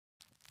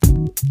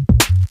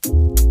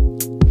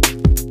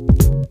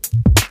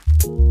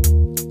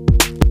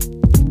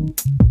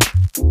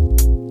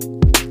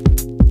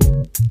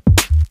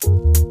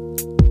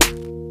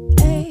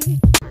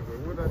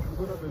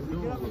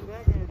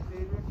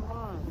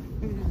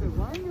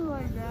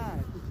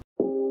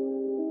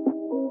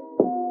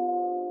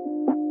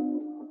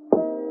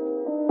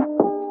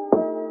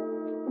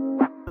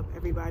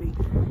Everybody,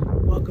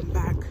 welcome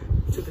back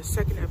to the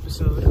second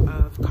episode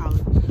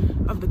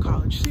of the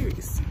college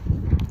series.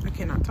 I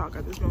cannot talk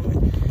at this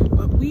moment,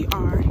 but we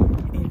are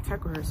in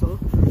tech rehearsal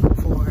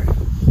for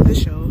the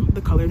show,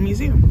 The Color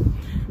Museum.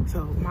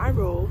 So my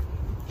role,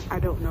 I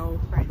don't know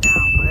right now,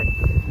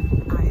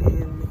 but I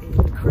am in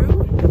the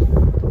crew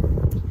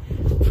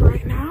for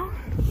right now.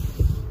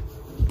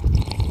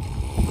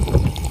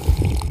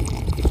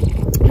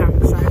 I'm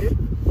excited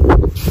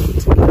to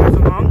take you guys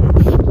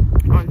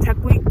along on Tech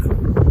Week.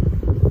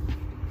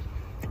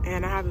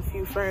 And I have a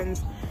few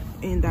friends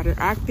that are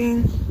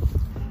acting.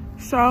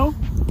 So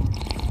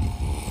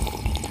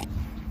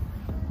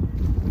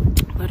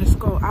let us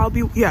go.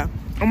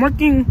 I'm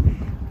working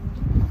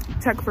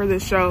tech for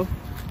this show.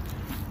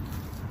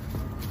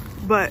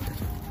 But,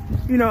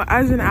 you know,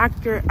 as an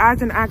actor,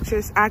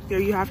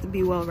 you have to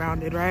be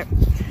well-rounded, right?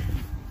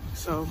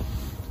 So,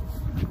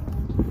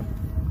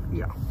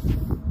 yeah.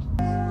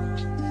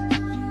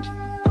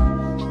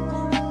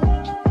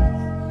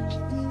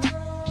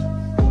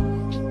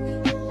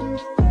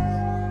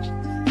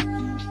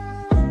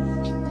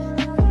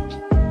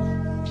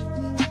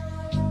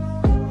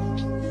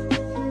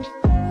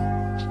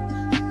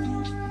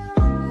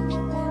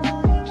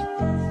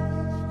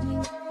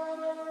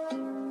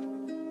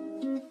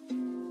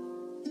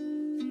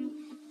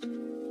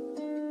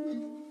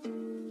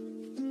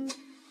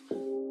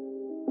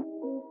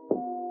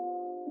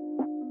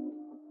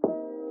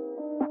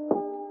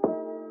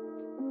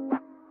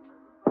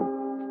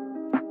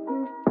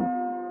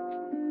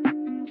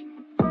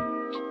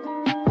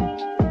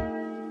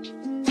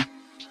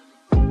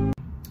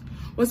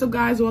 What's up,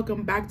 guys?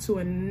 Welcome back to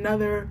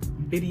another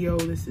video.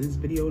 This is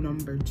video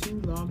number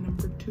 2, vlog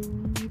number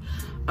 2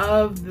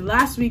 of the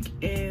last week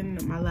in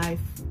my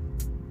life.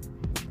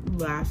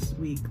 Last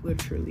week,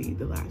 literally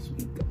the last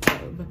week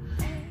of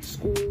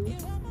school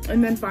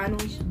and then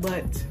finals,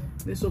 but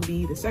this will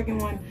be the second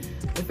one.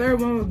 The third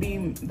one will be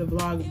the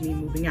vlog of me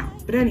moving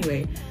out. But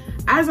anyway,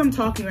 as I'm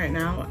talking right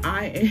now,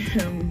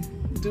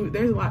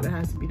 there's a lot that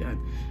has to be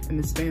done in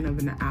the span of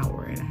an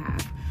hour and a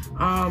half.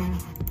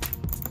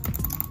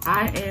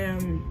 I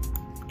am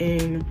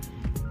in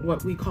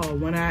what we call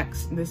one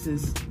acts. This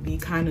is the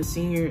kind of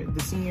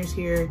seniors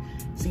here,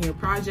 senior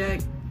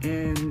project,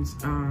 and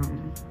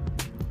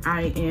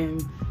I am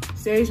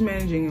stage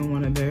managing in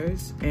one of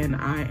theirs, and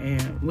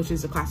which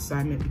is a class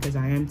assignment because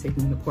I am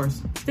taking the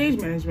course stage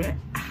management.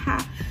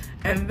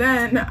 And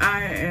then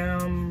I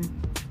am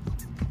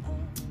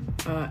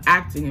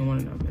acting in one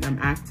of them, and I'm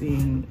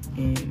acting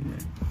in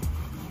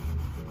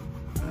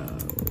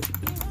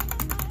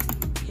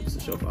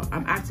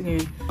I'm acting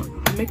in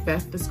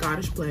Macbeth, the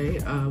Scottish play,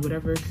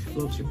 whatever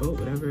floats your boat,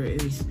 whatever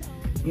is,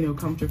 you know,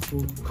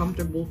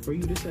 comfortable for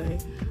you to say.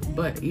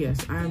 But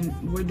yes,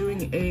 we're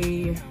doing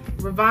a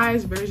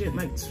revised version,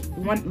 like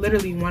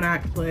literally one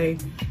act play,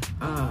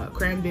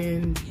 crammed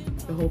in,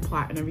 the whole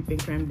plot and everything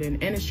crammed in,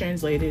 and it's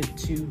translated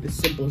to the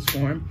simplest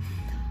form.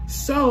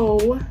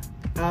 So,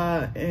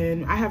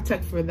 and I have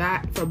tech for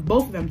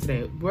both of them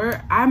today.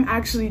 I'm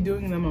actually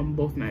doing them on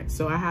both nights.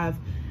 So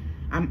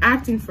I'm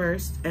acting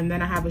first, and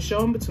then I have a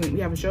show in between. We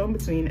have a show in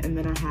between, and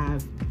then I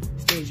have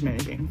stage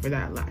managing for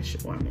that last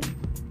show I'm in.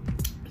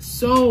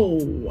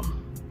 So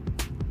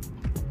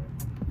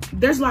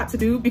there's a lot to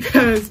do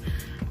because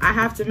I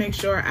have to make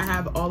sure I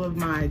have all of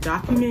my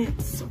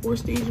documents for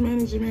stage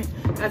management.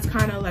 That's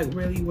kind of like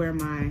really where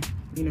my,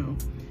 you know,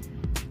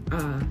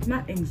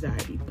 not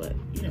anxiety, but,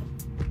 you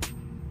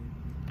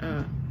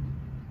know,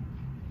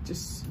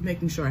 just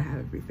making sure I have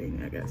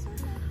everything, I guess.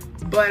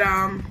 But,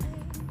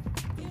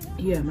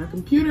 yeah, my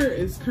computer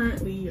is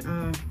currently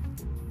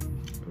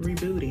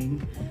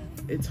rebooting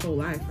its whole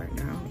life right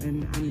now,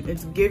 and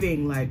it's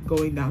giving like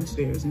going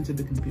downstairs into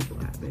the computer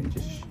lab and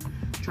just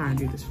trying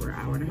to do this for an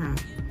hour and a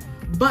half.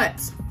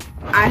 But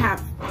I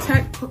have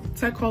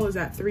tech call is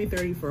at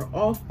 3:30 for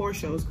all 4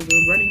 shows because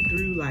we're running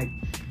through like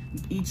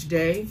each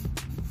day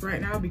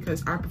right now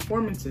because our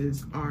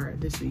performances are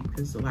this week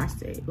because the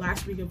last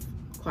week of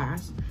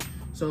class.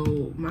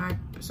 So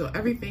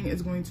everything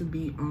is going to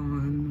be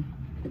on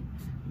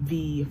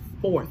the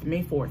 4th,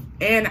 May 4th,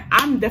 and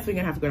I'm definitely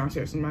gonna have to go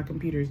downstairs, so my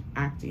computer's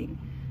acting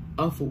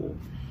a fool.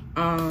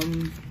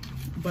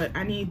 But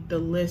I need the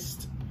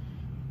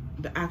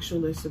actual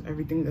list of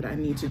everything that I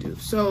need to do.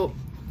 So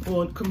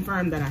we'll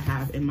confirm that I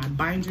have in my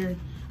binder,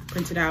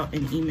 printed out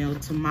and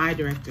emailed to my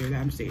director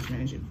that I'm stage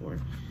managing for.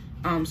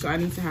 So I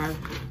need to have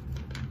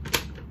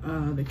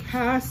the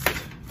cast.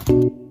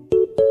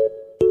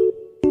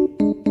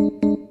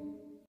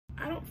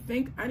 I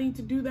think I need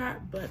to do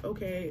that, but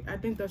okay, I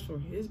think that's for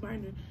his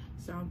binder.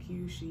 Sound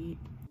cue sheet.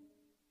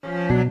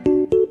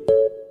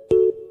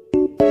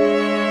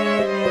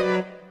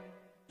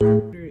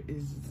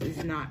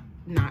 is not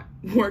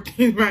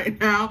working right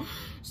now.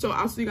 So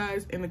I'll see you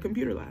guys in the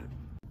computer lab.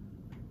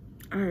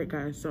 All right,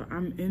 guys, so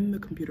I'm in the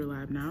computer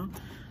lab now.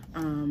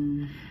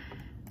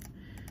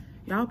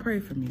 Y'all pray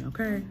for me,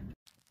 okay?